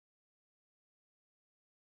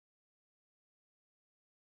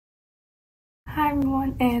Hi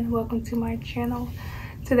everyone and welcome to my channel.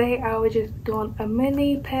 Today I was just doing a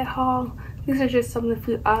mini pet haul. These are just some of the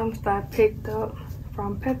few items that I picked up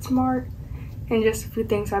from PetSmart and just a few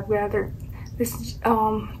things I've gathered. This is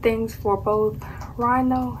things for both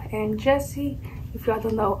Rhino and Jessie. If y'all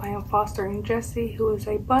don't know, I am fostering Jessie, who is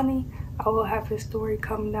a bunny. I will have his story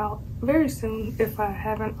coming out very soon if I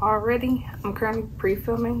haven't already. I'm currently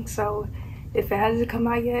pre-filming, so if it hasn't come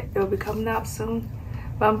out yet, it will be coming out soon.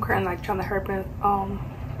 But I'm currently trying to hurry and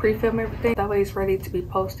pre-film everything. That way it's ready to be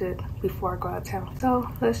posted before I go out of town. So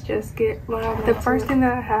let's just get right on. The first thing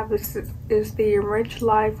that I have is the Enrich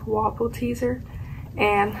Life Wobble Teaser.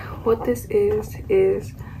 And what this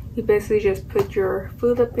is you basically just put your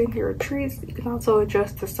food up in your treats. You can also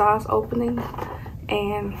adjust the size opening.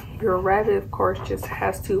 And your rabbit, of course, just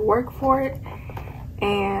has to work for it.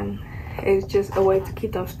 And it's just a way to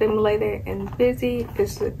keep them stimulated and busy.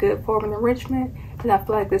 It's a good form of enrichment. And I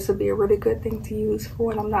feel like this would be a really good thing to use for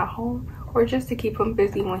when I'm not home, or just to keep him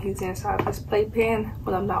busy when he's inside his playpen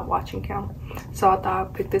when I'm not watching him. So I thought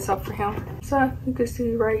I'd pick this up for him. So you can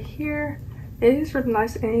see right here, it is really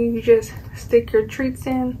nice, and you just stick your treats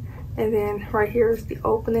in, and then right here is the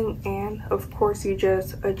opening, and of course you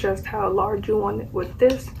just adjust how large you want it with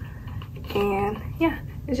this. And yeah,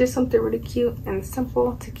 it's just something really cute and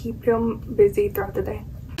simple to keep him busy throughout the day.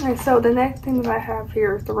 Alright, so the next thing that I have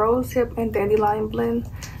here is the Rose Hip and Dandelion Blend.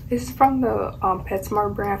 This is from the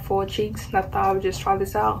PetSmart brand Full Cheeks, and I thought I would just try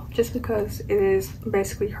this out just because it is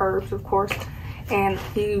basically herbs, of course, and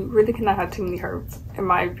you really cannot have too many herbs, in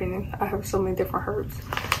my opinion. I have so many different herbs.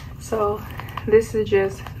 So this is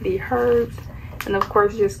just the herbs, and of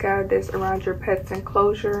course you just got this around your pet's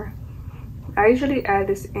enclosure. I usually add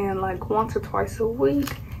this in like once or twice a week,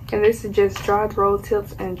 and this is just dried rose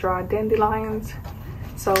hips and dried dandelions.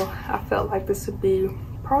 So I felt like this would be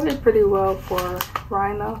probably pretty well for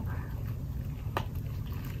Rhino.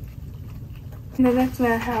 And the next thing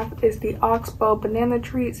I have is the Oxbow banana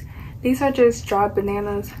treats. These are just dried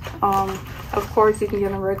bananas. Of course you can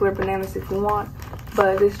get them regular bananas if you want,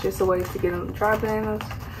 but this is just a way to get them dried bananas.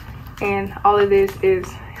 And all it is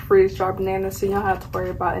freeze dried bananas, so you don't have to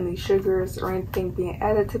worry about any sugars or anything being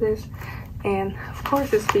added to this. And of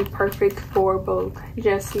course this would be perfect for both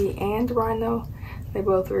Jessie and Rhino. They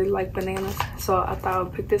both really like bananas, so I thought I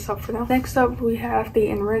would pick this up for them. Next up, we have the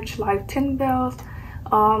Enrich Life Tin Bells.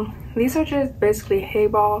 These are just basically hay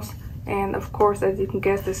balls, and of course, as you can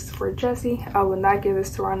guess, this is for Jessie. I would not give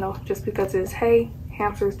this to Rhino just because it's hay.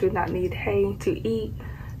 Hamsters do not need hay to eat.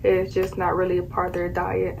 It's just not really a part of their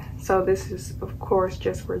diet. So this is, of course,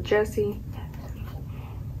 just for Jessie.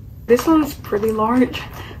 This one's pretty large,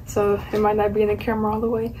 so it might not be in the camera all the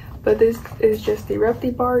way, but this is just the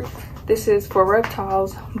Repti Bark. This is for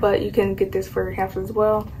reptiles, but you can get this for your hamsters as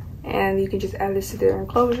well. And you can just add this to their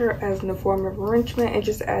enclosure as in the form of enrichment and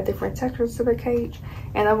just add different textures to the cage.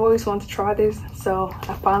 And I've always wanted to try this, so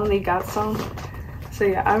I finally got some. So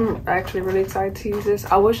yeah, I'm actually really excited to use this.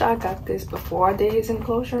 I wish I got this before I did his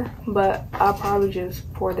enclosure, but I'll probably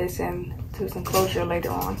just pour this into his enclosure later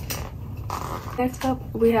on. Next up,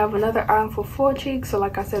 we have another item for Full Cheeks. So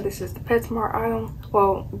like I said, this is the PetSmart item,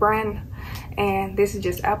 well, brand. And this is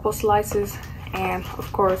just apple slices, and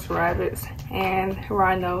of course rabbits and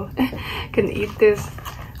Rhino can eat this.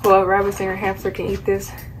 Well, rabbits and your hamster can eat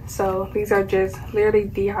this. So these are just literally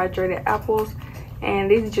dehydrated apples,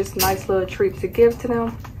 and these are just nice little treats to give to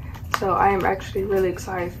them. So I am actually really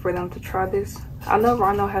excited for them to try this. I know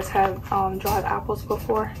Rhino has had dried apples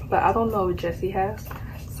before, but I don't know if Jessie has.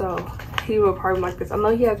 So he will probably like this. I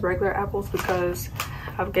know he has regular apples because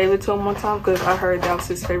I've gave it to him one time because I heard that was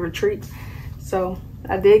his favorite treat. So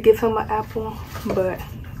I did give him an apple, but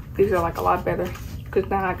these are like a lot better because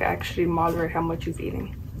now I can actually moderate how much he's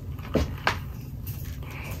eating.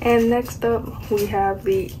 And next up, we have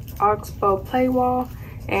the Oxbow Play Wall,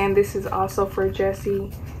 and this is also for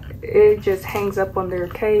Jessie. It just hangs up on their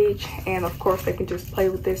cage, and of course they can just play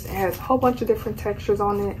with this. It has a whole bunch of different textures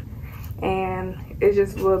on it, and it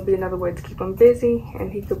just will be another way to keep him busy,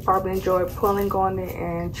 and he could probably enjoy pulling on it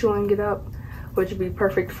and chewing it up, which would be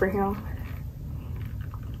perfect for him.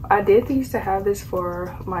 I did used to have this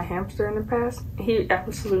for my hamster in the past. He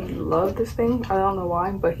absolutely loved this thing. I don't know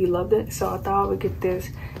why, but he loved it. So I thought I would get this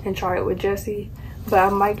and try it with Jessie. But I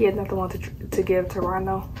might get another one to give to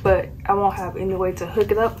Rhino. But I won't have any way to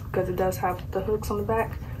hook it up because it does have the hooks on the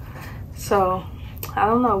back. So I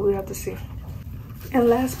don't know. We'll have to see. And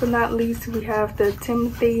last but not least, we have the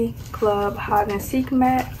Timothy Club Hide and Seek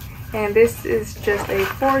mat. And this is just a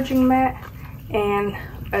foraging mat. And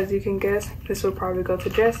as you can guess, this will probably go to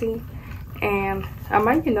Jessie, and I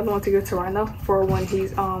might get another one to give to Rhino for when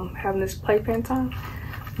he's having this playpen time.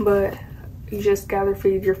 But you just gather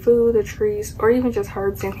feed your food, the trees, or even just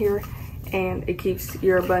herbs in here, and it keeps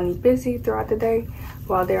your bunny busy throughout the day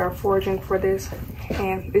while they are foraging for this,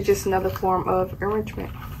 and it's just another form of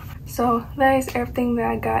enrichment. So that is everything that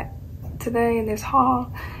I got today in this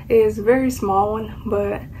haul. It is a very small one,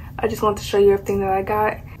 but I just want to show you everything that I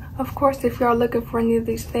got. Of course, if you are looking for any of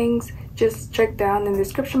these things, just check down in the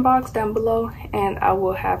description box down below, and I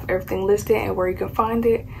will have everything listed and where you can find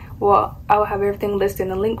it. Well, I will have everything listed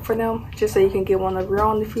in a link for them, just so you can get one of your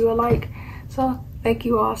own if you would like. So thank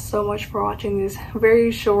you all so much for watching this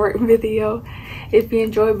very short video. If you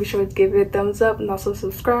enjoyed, be sure to give it a thumbs up and also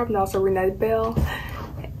subscribe, and also ring that bell.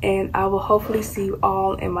 And I will hopefully see you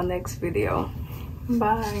all in my next video.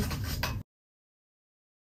 Bye.